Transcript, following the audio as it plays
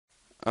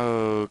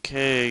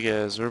Hey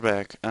guys, we're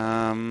back.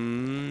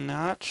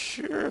 Not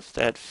sure if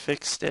that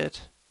fixed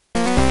it.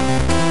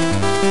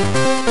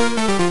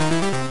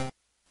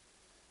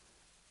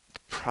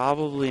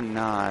 Probably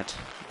not.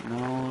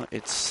 No,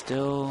 it's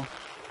still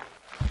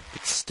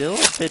a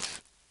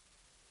bit.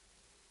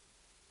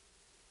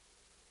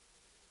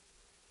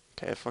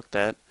 Okay, fuck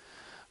that.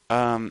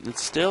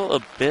 It's still a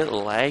bit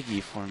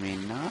laggy for me.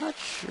 Not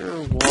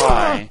sure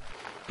why.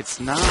 It's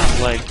not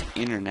like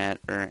internet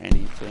or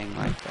anything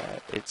like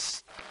that.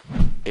 It's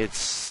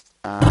Christ.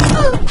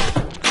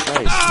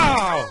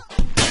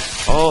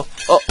 Oh,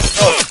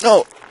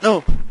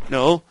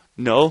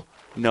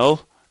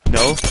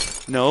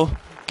 no,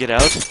 get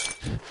out.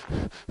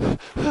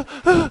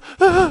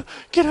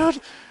 Get out.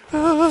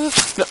 No.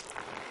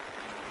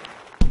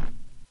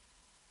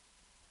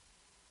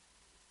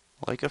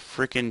 Like a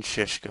frickin'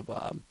 shish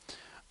kebab.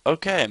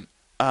 Okay,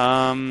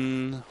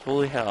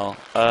 holy hell.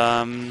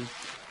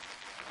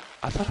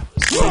 I thought I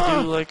was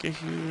gonna do like a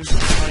huge,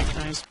 like,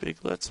 nice big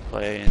let's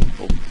play, and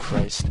oh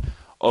Christ.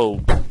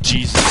 Oh,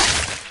 Jesus.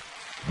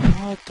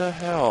 What the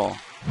hell?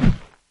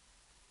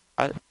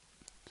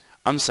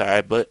 I'm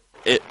sorry, but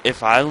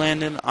if I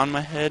landed on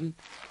my head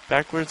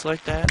backwards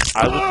like that,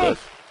 I would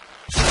live.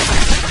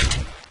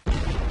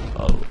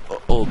 Oh,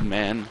 old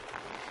man.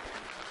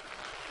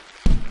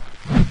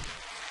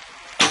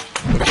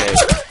 Okay,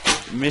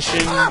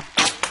 mission.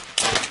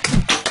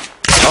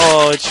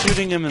 Oh, it's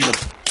shooting him in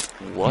the...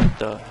 What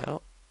the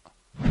hell?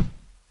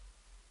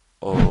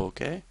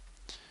 Okay.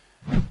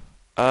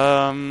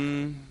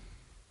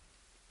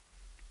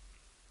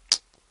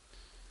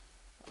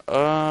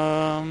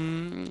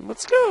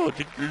 Let's go.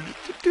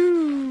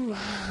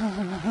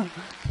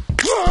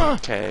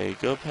 Okay,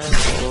 go past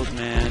the old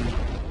man.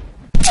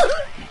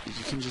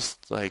 You can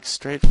just, like,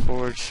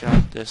 straightforward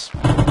shot this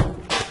one.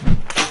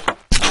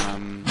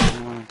 I'm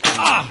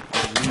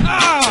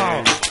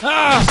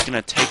just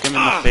gonna take him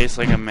in the face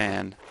like a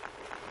man.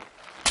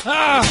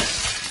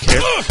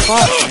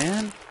 Fuck,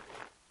 man.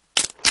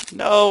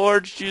 No,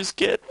 orange juice,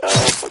 kid. No,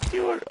 fuck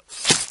you.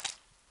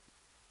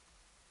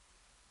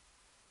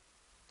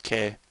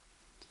 Okay.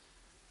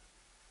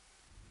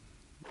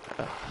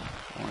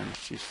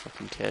 Orange juice,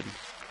 fucking kid.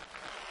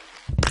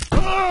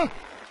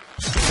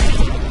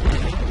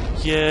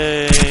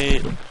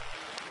 Yay.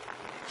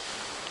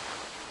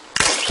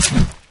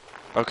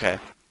 Okay.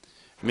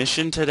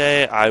 Mission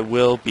today, I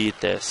will beat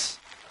this.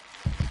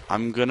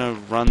 I'm gonna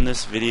run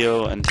this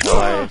video until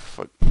I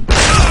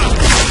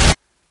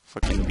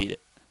fucking beat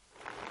it.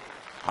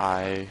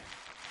 I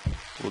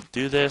will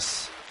do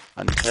this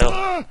until...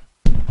 Why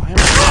am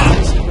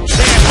I doing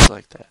this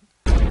like that?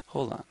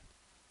 Hold on.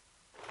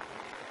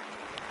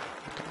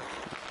 Okay,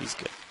 he's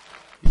good.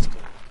 He's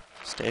good.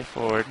 Stay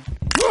forward.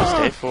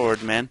 Stay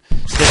forward, man.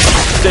 Stay.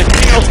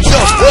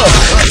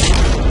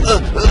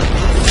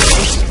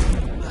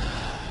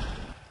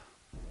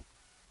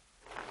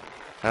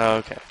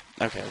 Okay.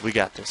 Okay, we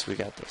got this. We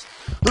got this.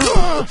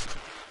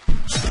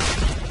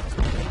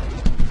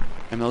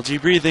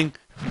 MLG breathing.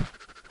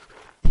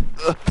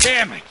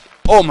 Damn it!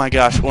 Oh my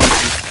gosh, orange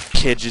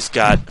kid just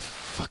got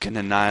fucking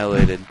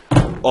annihilated.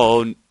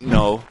 Oh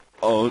no.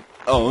 Oh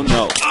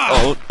no.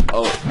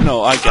 Oh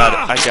no, I got it.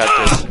 I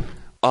got this.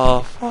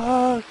 Oh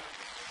fuck.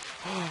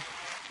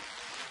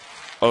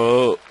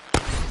 Oh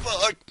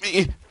fuck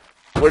me.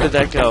 Where did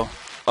that go?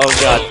 Oh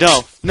god,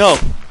 no.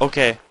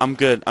 Okay, I'm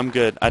good.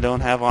 I don't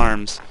have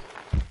arms.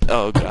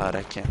 Oh god,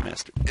 I can't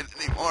master it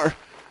anymore.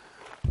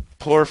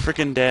 Poor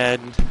frickin' dad.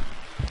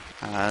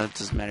 It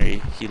doesn't matter.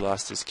 He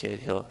lost his kid.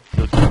 He'll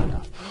get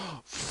enough.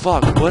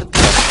 Fuck! What the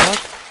fuck?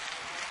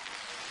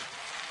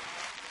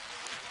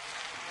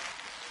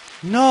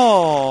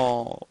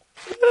 No!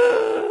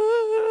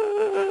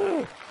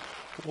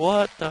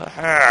 What the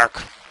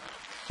heck?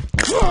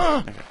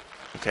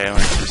 Okay,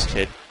 orange juice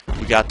kid.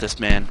 We got this,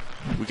 man.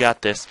 We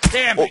got this.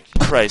 Damn it!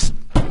 Oh Christ!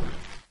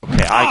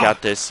 Okay, I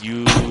got this.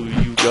 You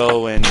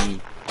go and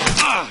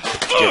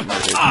get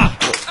murdered.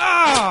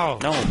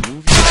 No,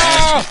 move your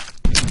ass.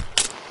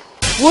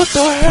 What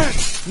the heck?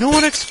 No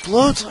one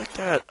explodes like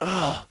that.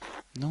 Ugh.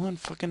 No one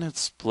fucking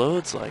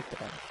explodes like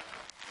that.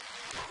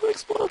 Who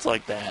explodes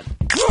like that?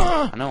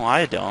 I know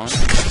I don't.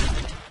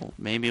 Well,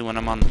 maybe when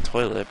I'm on the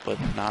toilet, but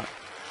not...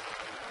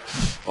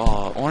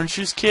 Oh, orange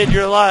juice kid,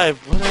 you're alive.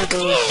 What are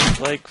those,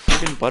 like,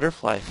 fucking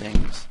butterfly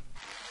things?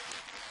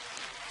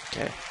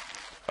 Okay.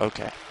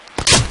 Okay.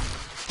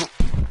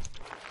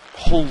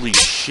 Holy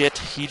shit,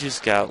 he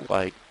just got,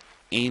 like,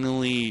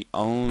 anally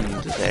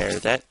owned there.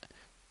 That...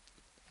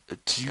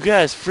 Do you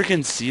guys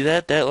freaking see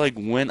that? That, like,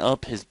 went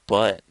up his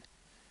butt.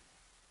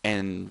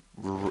 And...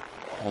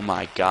 Oh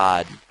my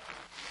god.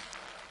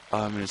 Oh,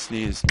 I'm gonna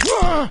sneeze.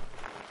 No,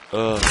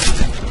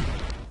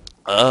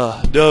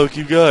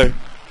 keep going.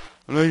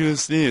 I'm not gonna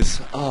sneeze.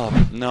 Oh,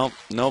 nope,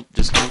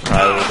 just gonna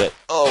cry a little bit.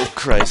 Oh,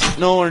 Christ.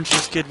 No, orange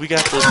juice kid, we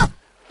got this.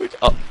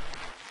 Oh.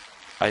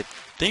 I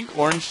think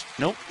orange...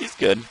 Nope, he's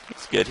good.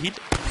 He's good.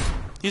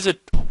 He's a...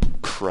 Oh,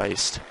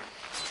 Christ.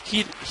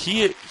 He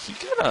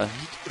gotta...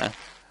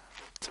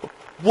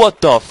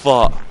 What the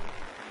fuck?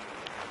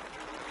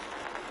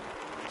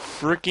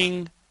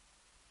 Freaking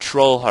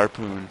troll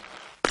harpoon.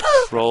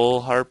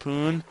 Troll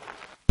harpoon.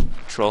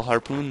 Troll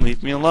harpoon,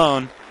 leave me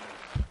alone.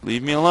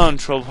 Leave me alone,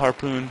 troll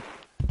harpoon.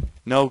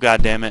 No,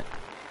 goddammit.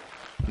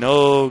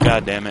 No,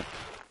 goddammit.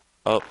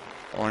 Oh,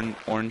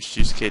 orange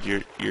juice kid,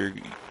 you're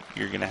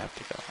gonna have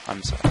to go.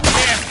 I'm sorry.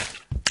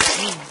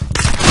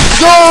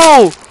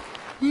 No!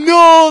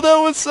 No, that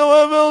was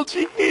so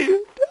MLG.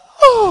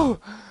 No!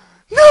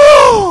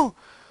 No!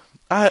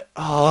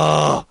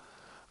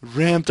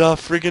 Ramped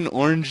off friggin'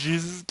 orange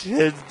juice's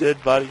kid's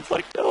dead body. He's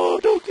like, no,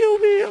 don't kill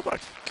me. I'm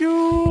like,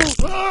 you.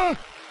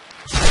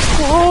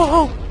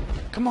 Oh,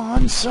 come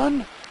on,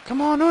 son. Come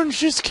on, orange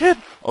juice kid.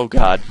 Oh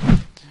God,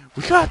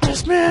 we got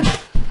this, man. Take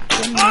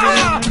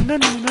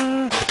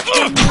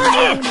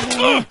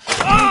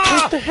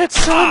the hit,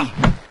 son.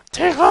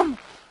 Take him.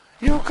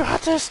 You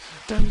got this.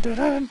 Dun dun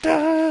dun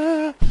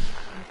dun.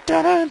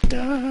 Dun dun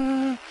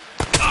dun.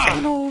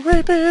 No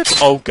rabbit.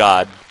 Oh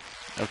God.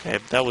 Okay,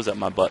 that was up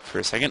my butt for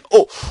a second.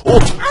 Oh,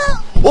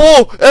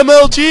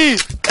 MLG.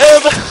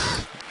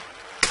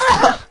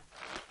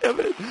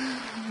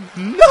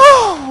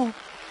 No.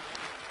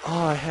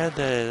 Oh, I had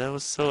that. That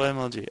was so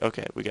MLG.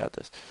 Okay, we got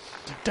this.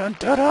 Dun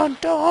dun dun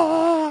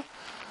dun.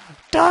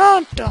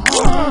 Dun dun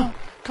dun.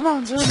 Come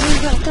on, son, we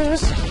got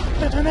this.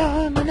 Dun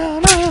dun dun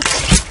dun dun.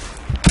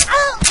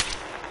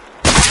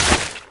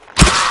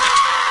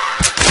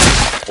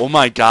 Oh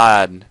my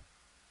God.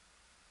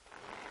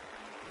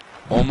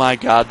 Oh my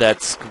God,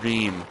 that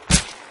scream.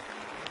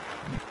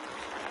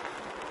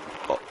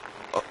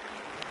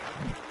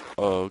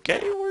 Okay,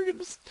 we're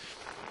gonna...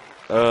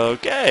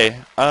 Okay,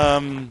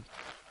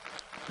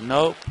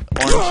 nope.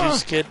 Orange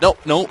juice kid. Nope,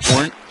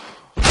 orange...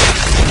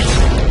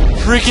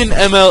 Freaking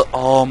ML...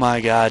 Oh my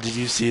God, did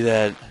you see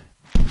that?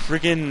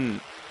 Freaking...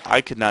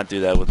 I could not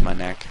do that with my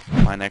neck.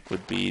 My neck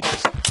would be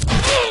just...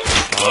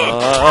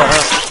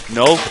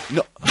 No.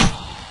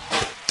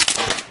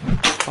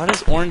 Why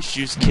does orange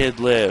juice kid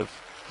live?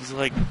 He's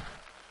like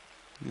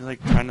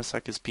trying to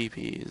suck his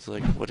pee-pee. He's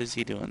like, what is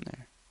he doing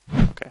there?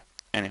 Okay.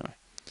 Anyway.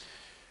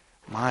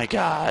 My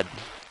God.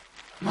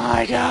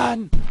 My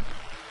God.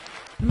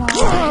 My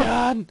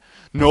God.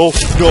 No.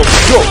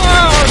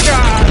 Oh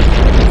God.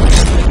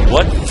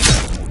 What?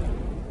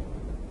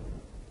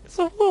 It's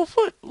a little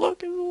foot.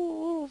 Look, it's a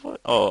little foot.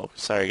 Oh,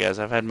 sorry guys.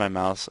 I've had my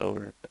mouse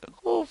over.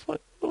 Little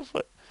foot.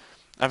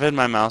 I've had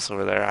my mouse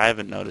over there. I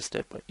haven't noticed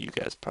it, but you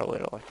guys probably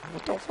are like,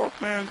 what the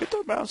fuck, man? Get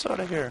the mouse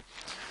out of here.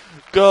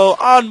 Go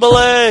on,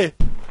 belay!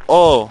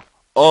 Oh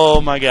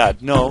my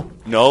God. No.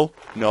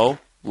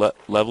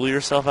 Level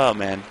yourself out,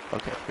 man.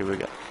 Okay, here we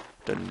go.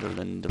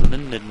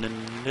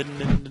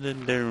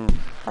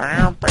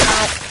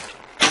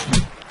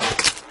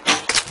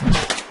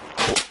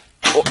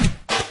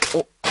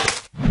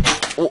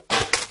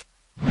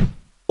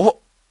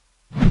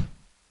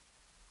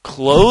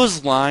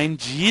 Clothesline?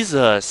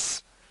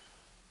 Jesus.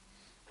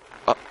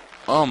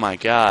 Oh my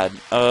God.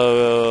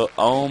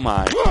 Oh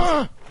my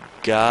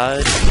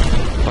God.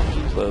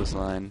 Fucking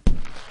clothesline.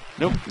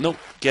 Nope.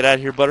 Get out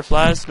of here,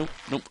 butterflies. Nope.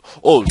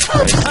 Oh,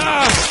 Christ.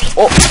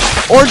 Oh,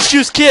 orange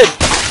juice kid.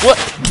 What?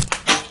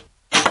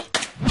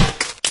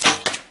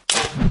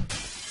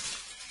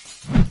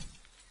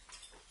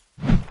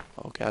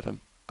 Oh God,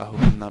 I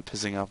hope I'm not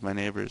pissing off my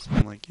neighbors.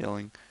 I'm like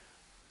yelling.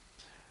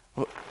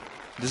 What?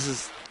 This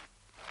is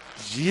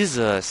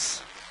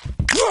Jesus.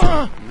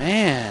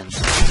 Man.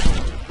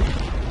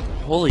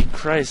 Holy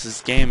Christ,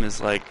 this game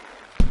is like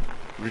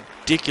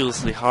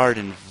ridiculously hard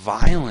and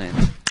violent.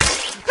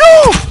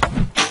 No!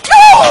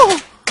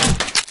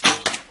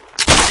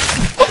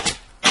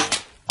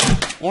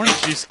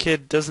 Orange juice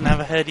kid doesn't have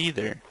a head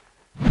either.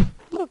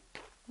 Look,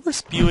 we're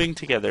spewing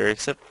together,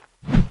 except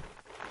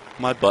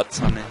my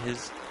butt's on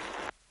his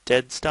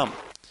dead stump.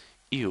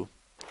 Ew.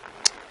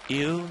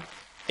 Ew.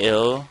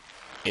 Ill.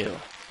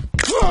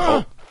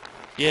 Oh.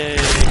 Yay,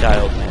 die,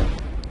 old man.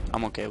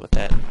 I'm okay with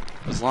that.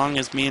 As long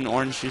as me and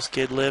Orange Juice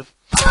Kid live.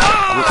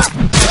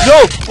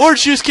 No!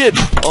 Orange Juice Kid!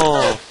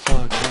 Oh, fuck.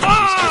 Orange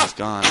Juice Kid is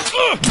gone.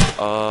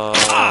 Oh,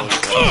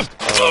 Christ.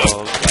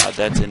 Oh, God.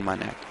 That's in my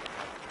neck.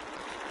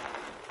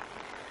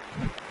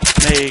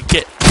 Make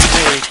it.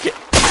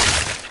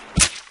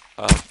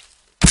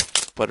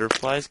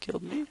 Butterflies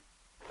killed me?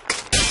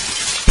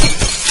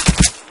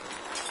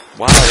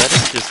 Wow, that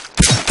is just...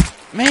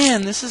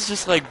 Man, this is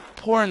just like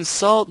pouring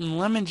salt and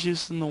lemon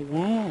juice in the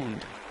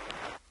wound.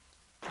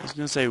 I was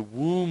gonna say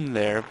womb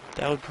there.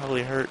 That would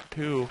probably hurt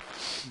too.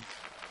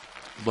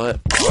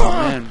 But oh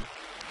man,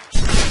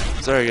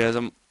 sorry guys.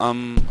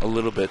 I'm a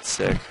little bit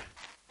sick.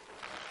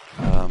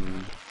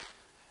 Oh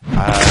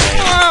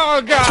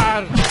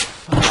God.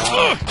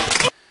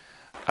 Fuck.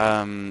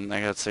 I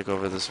got sick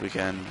over this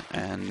weekend,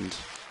 and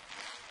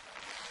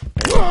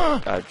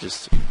I've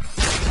just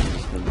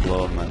been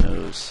blowing my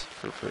nose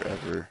for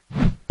forever.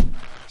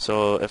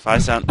 So if I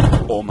sound,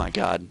 oh my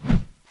God.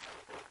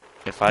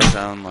 If I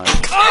sound like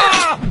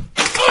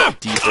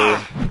deeper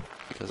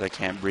because I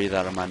can't breathe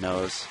out of my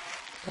nose,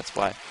 that's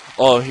why.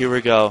 Oh, here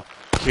we go.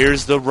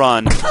 Here's the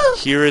run.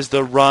 Here is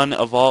the run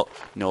of all.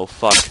 No,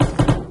 fuck.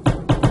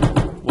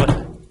 What?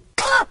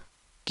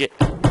 Get.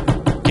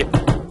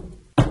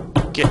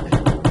 Get.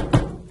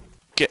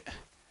 Get.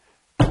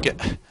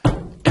 Get.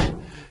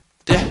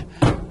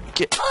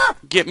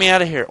 Get me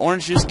out of here.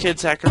 Orange juice kid,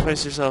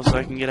 sacrifice yourself so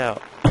I can get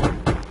out.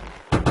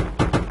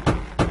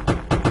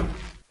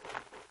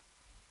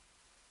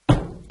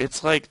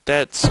 It's like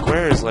that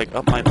square is like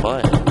up my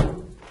butt.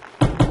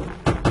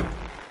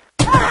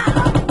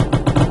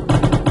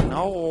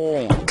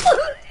 No.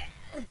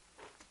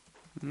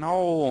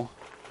 No.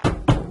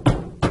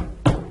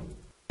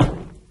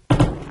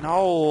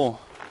 No.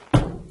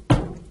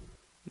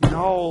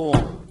 No.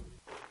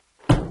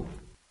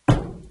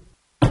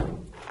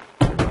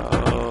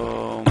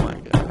 Oh my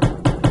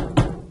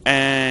god.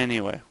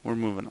 Anyway, we're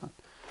moving on.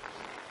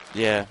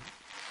 Yeah.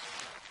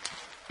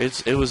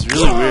 It was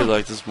really weird,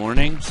 like this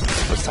morning,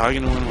 I was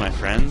talking to one of my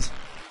friends,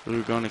 we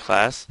were going to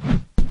class,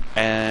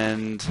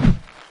 and,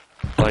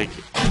 like,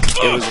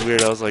 it was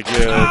weird, I was like,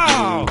 yeah,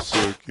 I'm a little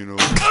sick, you know,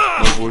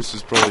 my voice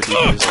is probably deep,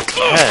 he's like,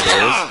 yeah, it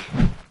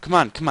is. Come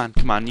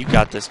on, you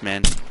got this,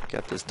 man, you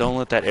got this, don't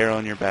let that arrow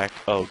in your back.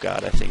 Oh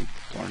god, I think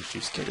Orange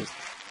Juice Kid is,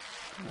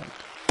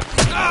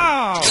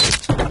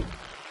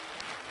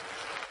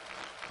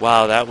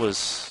 wow, that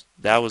was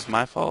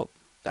my fault,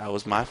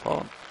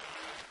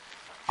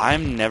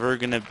 I'm never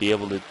gonna be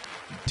able to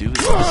do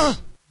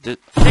this.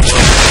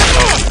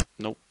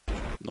 Nope,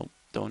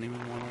 don't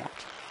even want to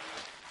watch.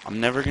 I'm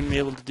never gonna be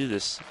able to do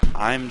this.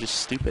 I'm just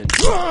stupid.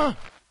 Oh.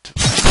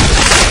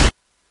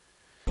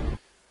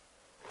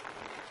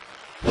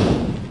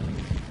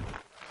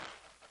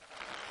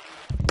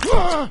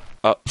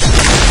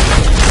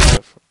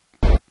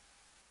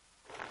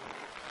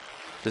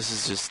 This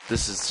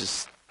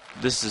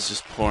is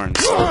just pouring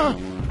salt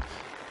in the wound.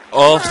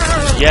 Oh,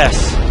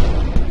 yes.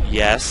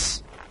 Yes.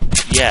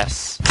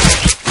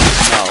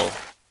 No.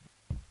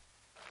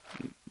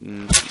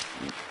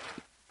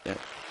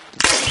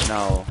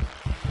 No.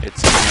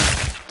 It's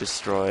gonna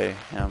destroy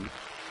him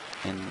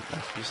in a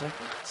few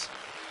seconds.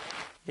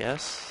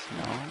 Yes?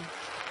 No?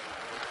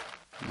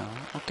 No?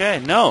 Okay,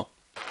 no!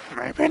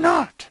 Maybe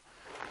not!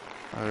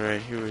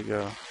 Alright, here we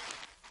go.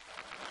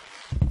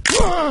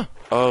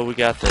 Oh, we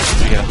got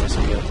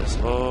this.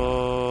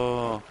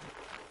 Oh.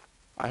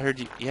 I heard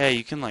you. Yeah,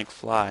 you can, like,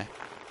 fly.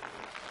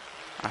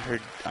 I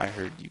heard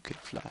you could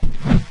fly.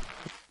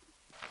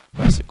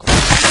 Bicycle.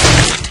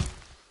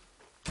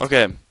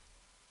 Okay.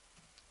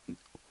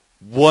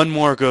 One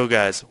more go,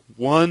 guys.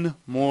 One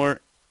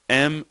more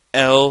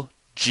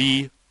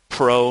MLG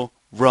Pro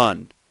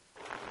run.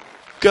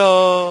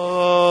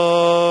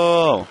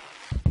 Go!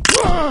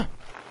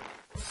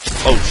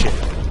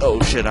 Oh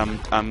shit,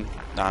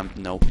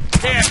 nope.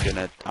 This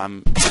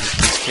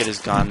kid is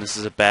gone. This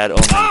is a bad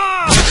omen.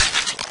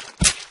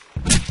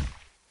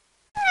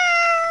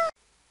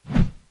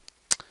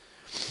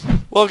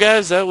 Well,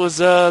 guys, that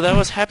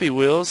was Happy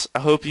Wheels. I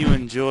hope you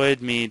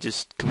enjoyed me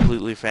just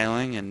completely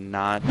failing and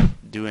not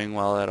doing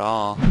well at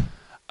all.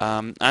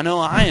 I know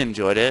I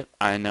enjoyed it.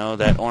 I know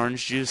that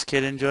Orange Juice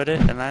Kid enjoyed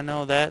it, and I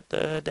know that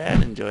the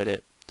dad enjoyed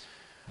it.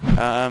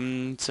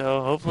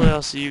 So hopefully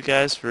I'll see you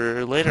guys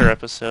for later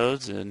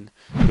episodes, and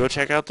go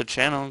check out the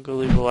channel. Go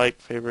leave a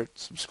like, favorite,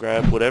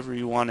 subscribe, whatever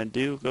you want to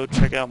do. Go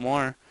check out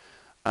more.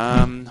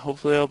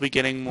 Hopefully I'll be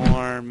getting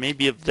more,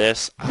 maybe of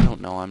this. I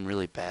don't know. I'm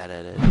really bad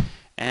at it.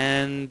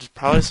 And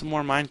probably some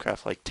more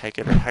Minecraft, like Take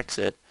It or Hex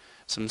It,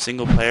 some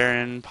single player,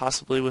 and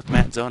possibly with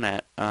Matt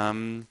Zonat.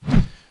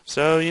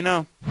 So, you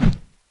know,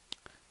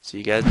 see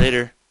you guys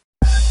later.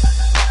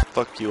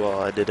 Fuck you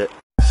all, I did it.